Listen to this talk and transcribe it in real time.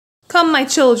Come, my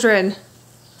children.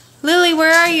 Lily,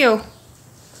 where are you?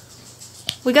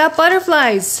 We got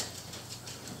butterflies.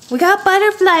 We got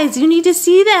butterflies. You need to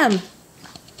see them.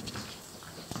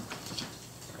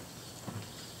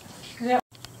 Yeah.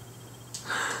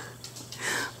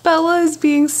 Bella is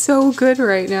being so good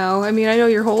right now. I mean, I know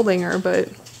you're holding her, but...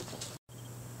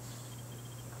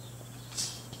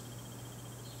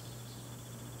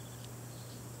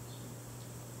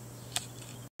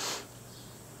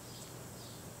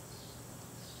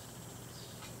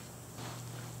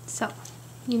 So,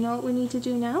 you know what we need to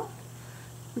do now?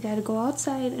 We gotta go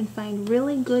outside and find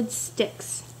really good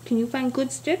sticks. Can you find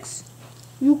good sticks?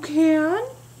 You can?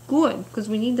 Good, because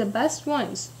we need the best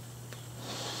ones.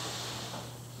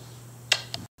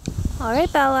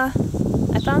 Alright, Bella.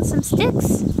 I found some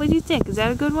sticks. What do you think? Is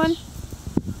that a good one?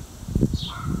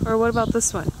 Or what about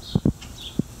this one?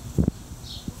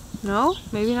 No?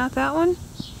 Maybe not that one?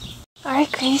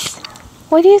 Alright, Grace.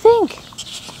 What do you think?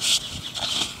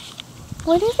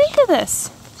 What do you think of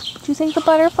this? Do you think the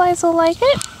butterflies will like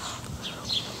it?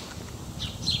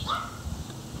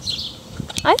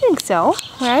 I think so,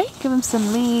 right? Give them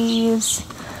some leaves.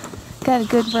 Got a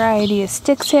good variety of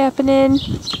sticks happening.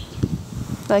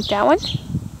 Like that one?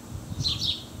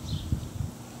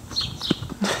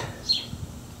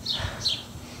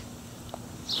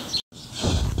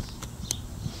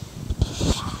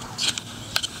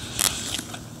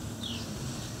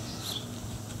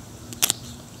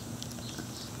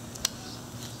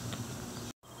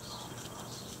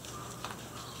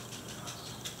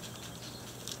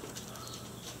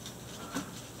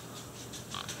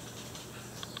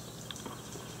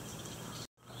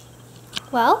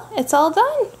 Well, it's all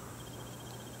done.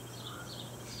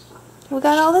 We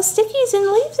got all the stickies and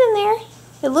leaves in there.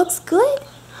 It looks good.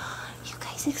 You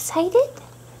guys excited?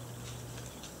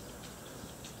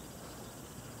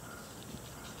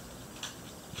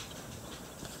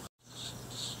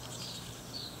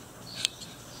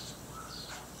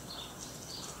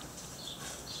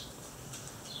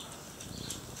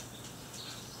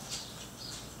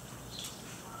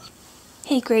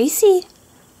 Hey, Gracie.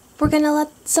 We're gonna let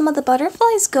some of the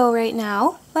butterflies go right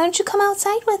now. Why don't you come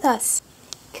outside with us?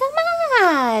 Come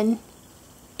on!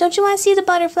 Don't you want to see the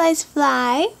butterflies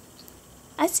fly?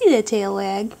 I see the tail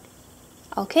wag.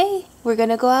 Okay, we're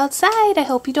gonna go outside. I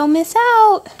hope you don't miss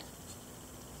out.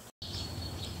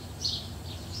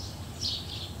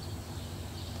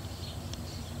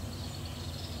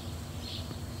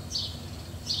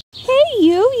 Hey,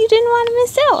 you didn't want to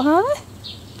miss out, huh?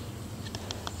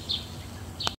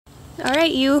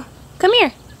 Alright, you. Come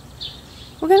here.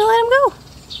 We're gonna let him go.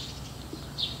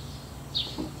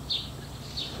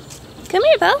 Come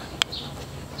here, Belle.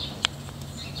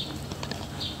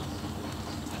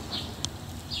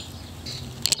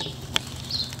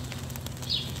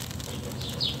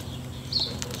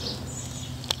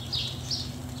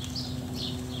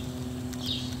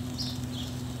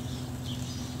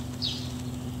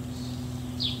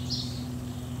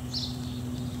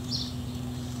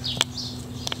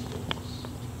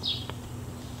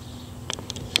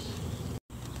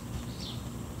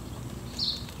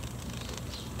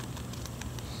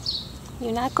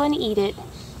 You're not going to eat it.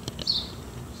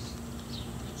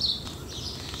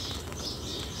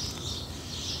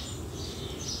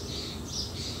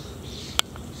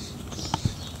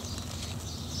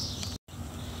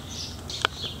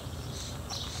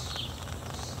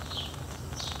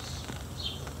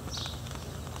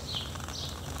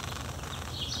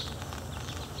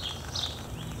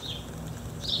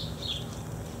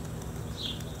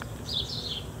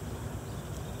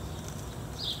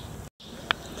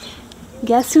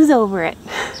 Guess who's over it?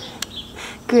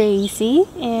 Gracie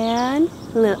and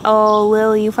Lil. Oh,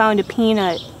 Lil, you found a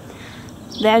peanut.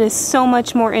 That is so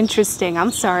much more interesting.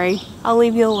 I'm sorry. I'll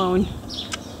leave you alone.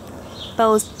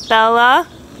 Bella?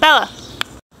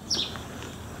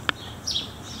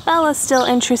 Bella's still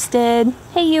interested.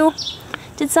 Hey, you.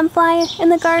 Did some fly in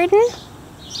the garden?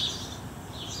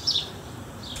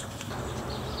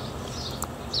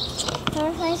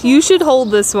 You should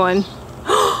hold this one.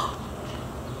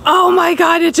 Oh my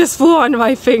god, it just flew onto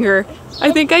my finger.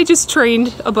 I think I just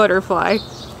trained a butterfly. Do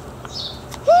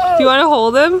you want to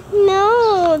hold him?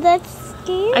 No, that's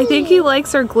scary. I think he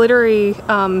likes our glittery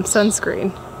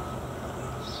sunscreen.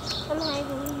 I'm hiding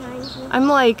behind you. I'm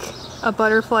like a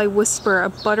butterfly whisperer, a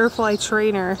butterfly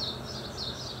trainer.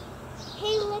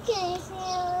 Hey, look at it.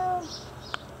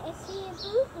 I see a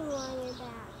boo-boo on your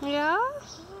back. Yeah?